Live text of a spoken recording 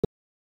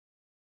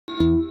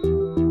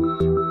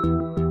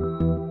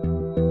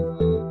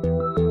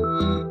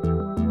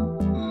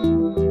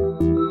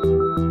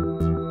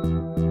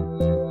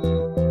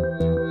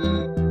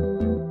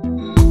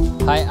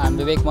Hi, I'm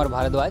Vivek Kumar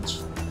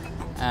Bhardwaj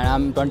and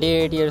I'm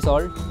 28 years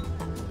old.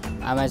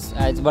 I'm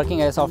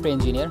working as a software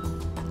engineer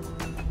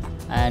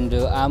and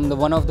I'm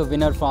one of the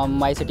winner from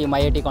My City,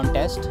 My Yeti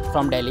contest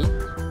from Delhi.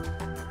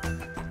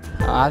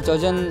 I've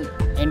chosen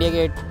India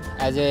Gate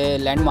as a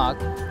landmark.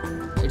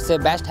 It's the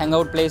best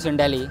hangout place in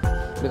Delhi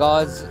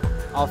because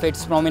of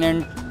its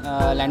prominent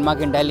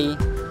landmark in Delhi.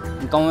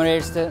 It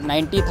commemorates the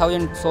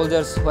 90,000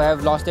 soldiers who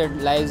have lost their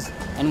lives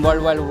in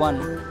World War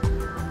I.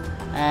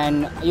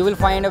 And you will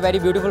find a very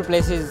beautiful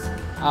places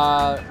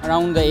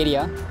around the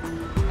area,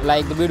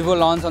 like the beautiful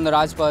lawns on the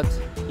Rajpath.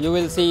 You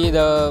will see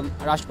the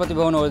Rashtrapati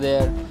Bhavan over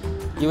there.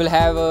 You will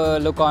have a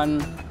look on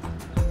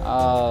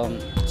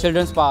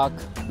children's park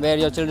where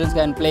your children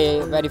can play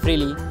very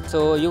freely.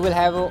 So you will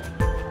have an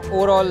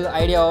overall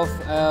idea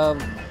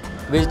of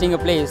visiting a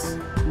place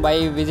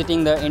by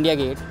visiting the India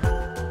Gate.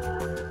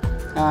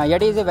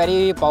 Yeti is a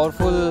very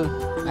powerful,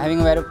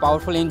 having a very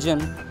powerful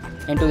engine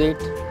into it,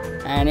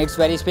 and it's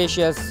very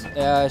spacious,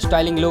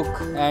 styling look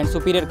and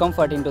superior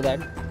comfort into that.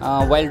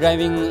 While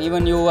driving,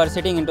 even you are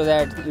sitting into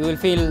that, you will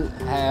feel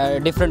a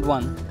different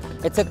one.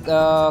 It's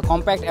a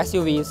compact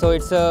SUV, so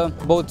it's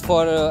both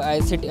for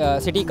a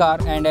city car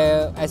and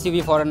a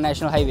SUV for a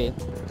national highway.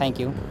 Thank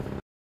you.